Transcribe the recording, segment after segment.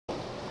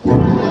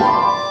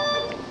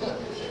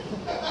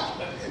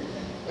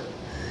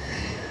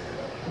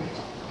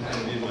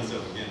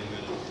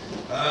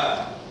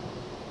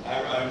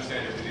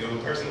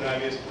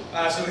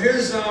So here's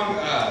a song.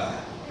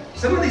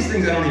 Some of these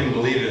things I don't even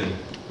believe in.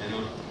 You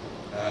know,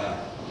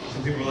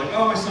 some people are like,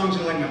 "Oh, my songs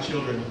are like my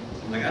children."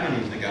 I'm like, I don't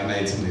even think I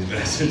made some of these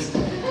bastards.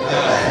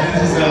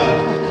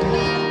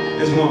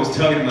 This one was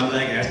tugging at my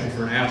leg, asking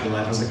for an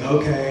afterlife. I was like,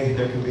 okay,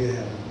 there can be a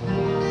heaven.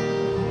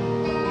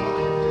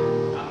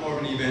 I'm more of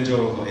an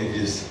evangelical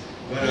atheist,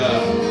 but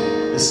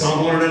this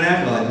song wanted an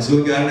afterlife, and so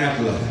we got an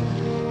afterlife.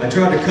 I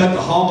tried to cut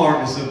the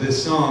hallmarkness of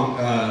this song,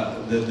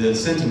 the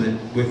sentiment,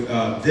 with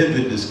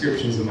vivid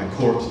descriptions of my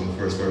corpse in the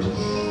first verse.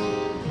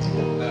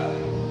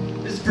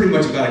 This is pretty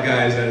much about a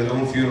guy who's at his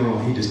own funeral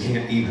and he just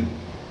can't even.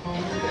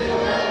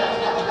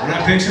 When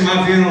I picture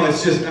my funeral,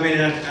 it's just, I mean,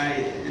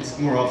 it's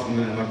more often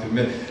than I'd like to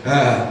admit.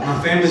 My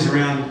family's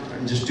around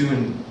and just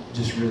doing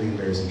really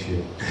embarrassing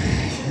shit.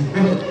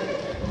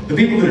 The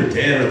people that are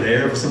dead are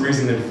there. For some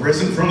reason, they've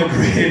risen from the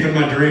grave in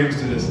my dreams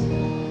to just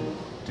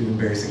do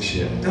embarrassing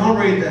shit. Don't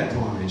read that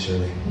poem,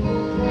 Shirley.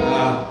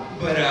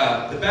 But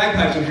the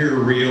bagpipes in here are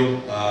real.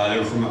 They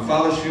were from my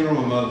father's funeral.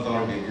 My mother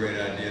thought it'd be a great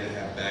idea to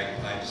have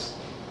bagpipes.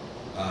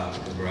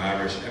 Because we're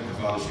Irish. At my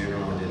father's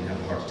funeral, I didn't have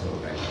the heart to tell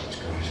the bagpipes,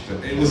 gosh.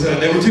 But it was,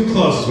 they were too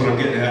close, is what I'm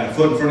getting at. A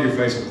foot in front of your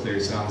face with clear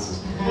silences.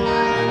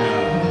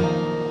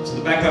 And, so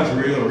the bagpipes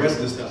are real. The rest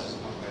of this stuff is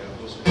just one way of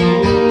bullshit.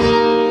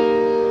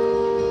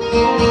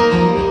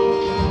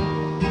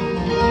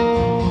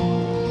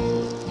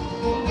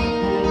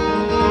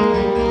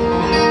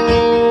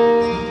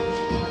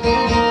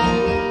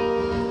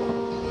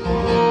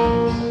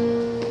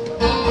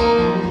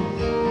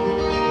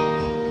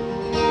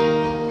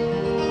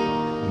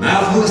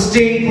 Mouthful of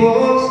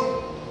staples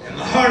and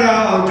my heart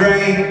all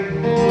drained.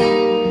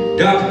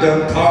 Doctor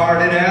done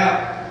parted out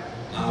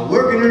my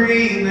working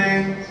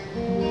remains.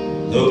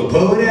 Local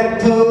poet at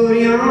the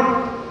podium,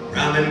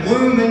 rhyming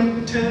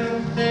woman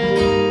tune.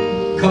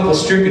 Couple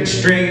stricken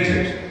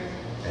strangers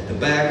at the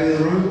back of the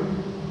room.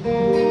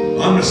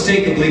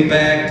 Unmistakably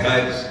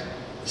bagpipes,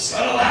 a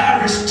subtle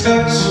Irish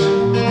touch.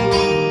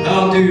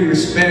 All due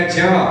respect,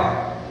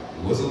 y'all,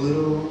 it was a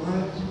little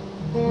much.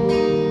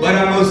 But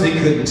I mostly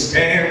couldn't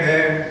stand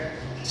there,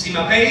 see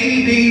my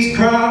babies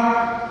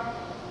cry.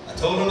 I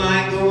told them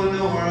I ain't going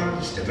nowhere,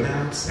 I'm stepping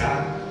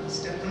outside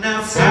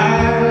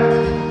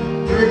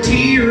for a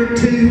tear or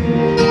two.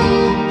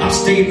 I'll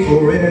stay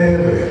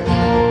forever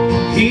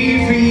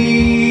here for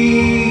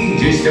you.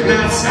 Just stepping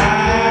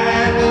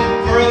outside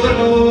for a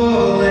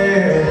little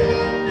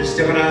air. Just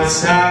stepping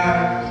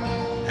outside,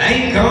 I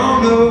ain't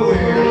gone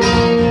nowhere.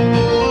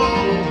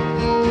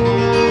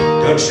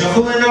 Done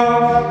shuffling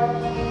off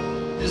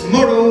this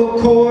mortal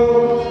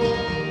coil,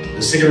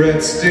 the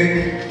cigarette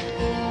stick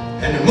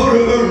and the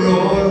motor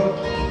oil.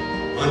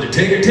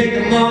 Undertaker, take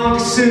the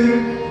monkey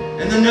suit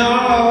and the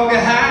Naga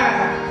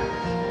hide.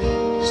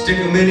 Stick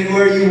them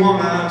anywhere you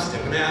want. I'm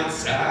stepping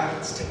outside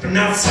for a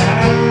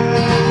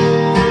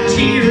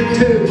tear or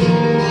two.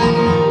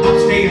 I'll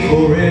stay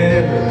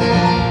forever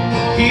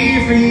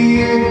here for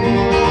you.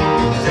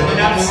 Stepping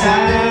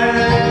outside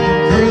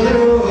for a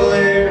little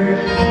air.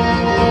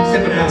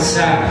 Stepping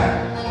outside,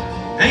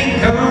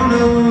 ain't going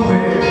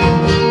nowhere.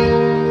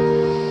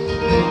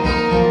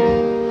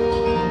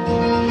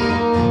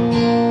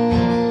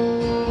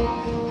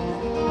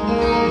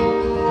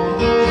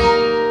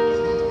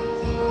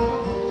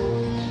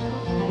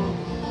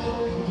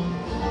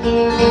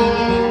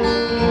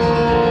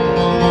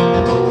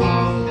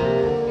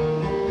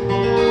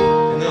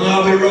 And they'll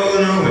all be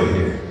rolling over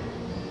here.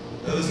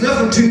 There's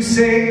nothing to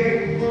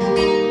say.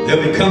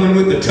 They'll be coming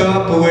with the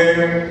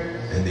Tupperware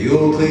and the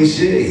old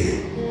cliche.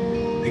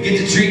 They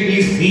get to treat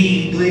you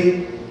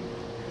feebly,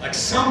 like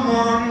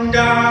someone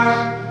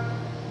died.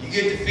 You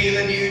get the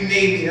feeling you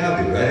need me.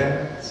 I'll be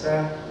right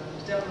outside,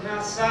 stepping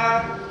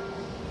outside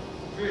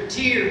for a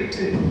tear or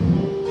two.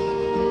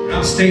 And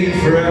I'm staying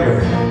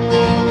forever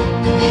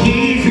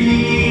here for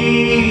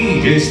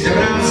you. Just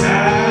stepping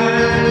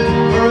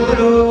outside for a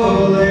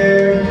little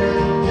air.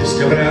 Just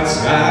stepping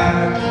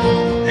outside,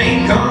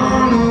 ain't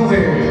gone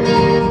nowhere.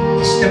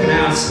 Stepping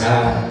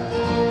outside,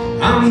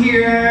 I'm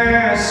here,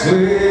 I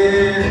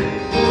swear.